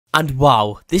And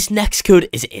wow, this next code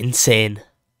is insane.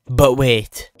 But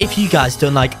wait, if you guys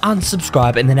don't like and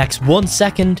subscribe in the next 1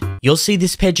 second, you'll see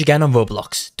this page again on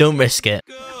Roblox. Don't risk it.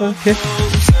 Okay.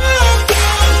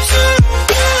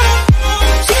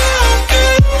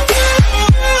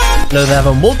 Hello there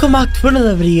everyone, welcome back to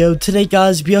another video. Today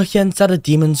guys, we are here inside a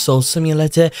Demon Soul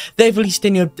Simulator. They've released a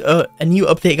new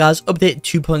update guys, update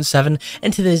 2.7.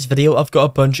 Into this video, I've got a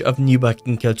bunch of new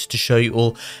working codes to show you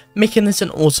all, making this an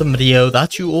awesome video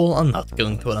that you all are not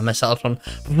going to want to miss out on.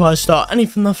 Before I start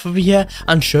anything off over here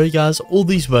and show you guys all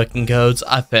these working codes,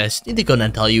 I first need to go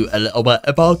and tell you a little bit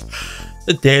about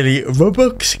the daily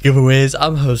Robux giveaways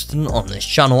I'm hosting on this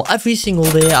channel. Every single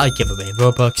day I give away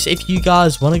Robux. If you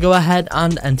guys want to go ahead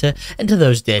and enter into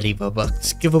those daily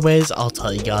Robux giveaways, I'll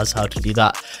tell you guys how to do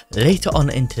that later on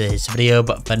into this video.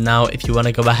 But for now, if you want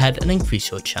to go ahead and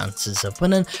increase your chances of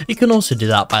winning, you can also do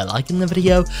that by liking the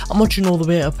video and watching all the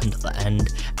way up until the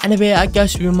end. Anyway, I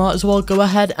guess we might as well go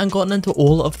ahead and get into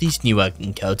all of these new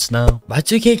working codes now.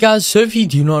 Right, okay guys, so if you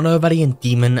do not know about in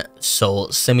Demon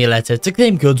Soul Simulator to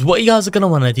claim codes, what you guys are going to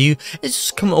want to do is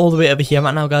just come all the way over here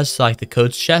right now guys to like the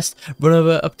codes chest, run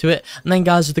over up to it, and then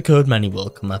guys the code menu will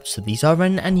come up. So these are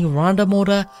in any random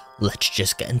order. Let's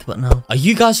just get into it now. Are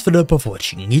you guys fed up of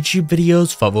watching YouTube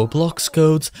videos for Roblox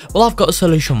codes? Well, I've got a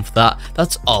solution for that.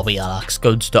 That's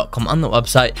rblxcodes.com. On the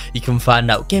website you can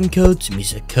find out game codes,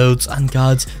 music codes, and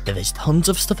guides. There is tons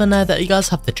of stuff in there that you guys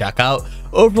have to check out.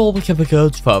 Overall, we cover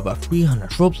codes for over 300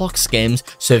 Roblox games,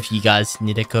 so if you guys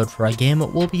need a code for a game,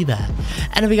 it will be there.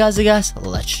 Anyway guys, I guess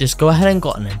let's just go ahead and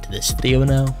get into this video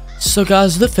now. So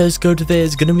guys, the first code today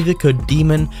is going to be the code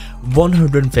Demon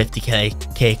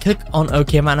 150k. Click on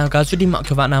OK right now guys, redeem that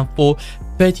code right now for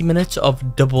 30 minutes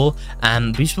of double.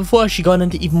 Just before actually going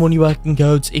into even more new working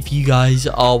codes, if you guys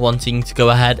are wanting to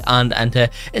go ahead and enter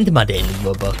into my daily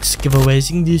Robux giveaways,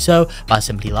 you can do so by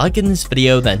simply liking this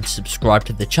video, then subscribe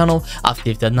to the channel. After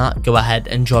you've done that, go ahead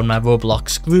and join my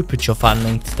Roblox group, which you'll find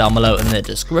linked down below in the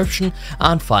description,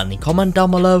 and finally comment down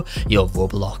below your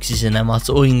Roblox username. That's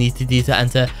all you need to do to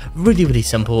enter. Really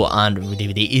simple and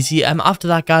really easy. After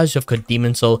that guys, you've got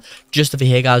Demon Soul just over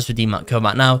here guys, redeem that code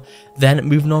right now. Then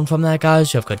moving on from there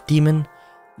guys, you've got Demon.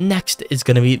 Next is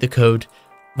going to be the code,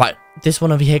 right, this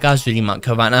one over here guys, redeem that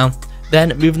code right now.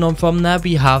 Then moving on from there,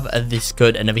 we have this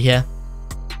code and over here.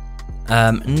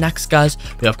 Next guys,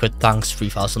 we have code thanks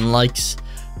 3000 likes.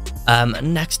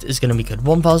 Next is going to be code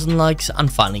 1000 likes,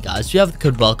 and finally guys, we have the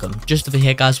code welcome just over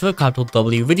here guys with a capital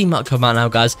W. Redeem that code right now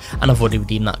guys, and I've already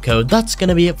redeemed that code. That's going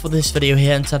to be it for this video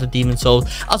here inside of Demon Soul.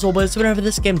 As always, whenever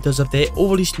this game does update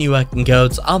or release new working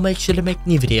codes, I'll make sure to make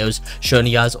new videos showing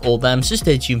you guys all them, so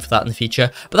stay tuned for that in the future.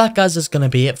 But that guys is going to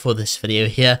be it for this video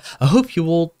here. I hope you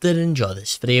all did enjoy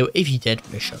this video. If you did,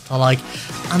 make sure to like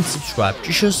and subscribe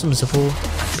to show some support.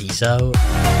 Peace out.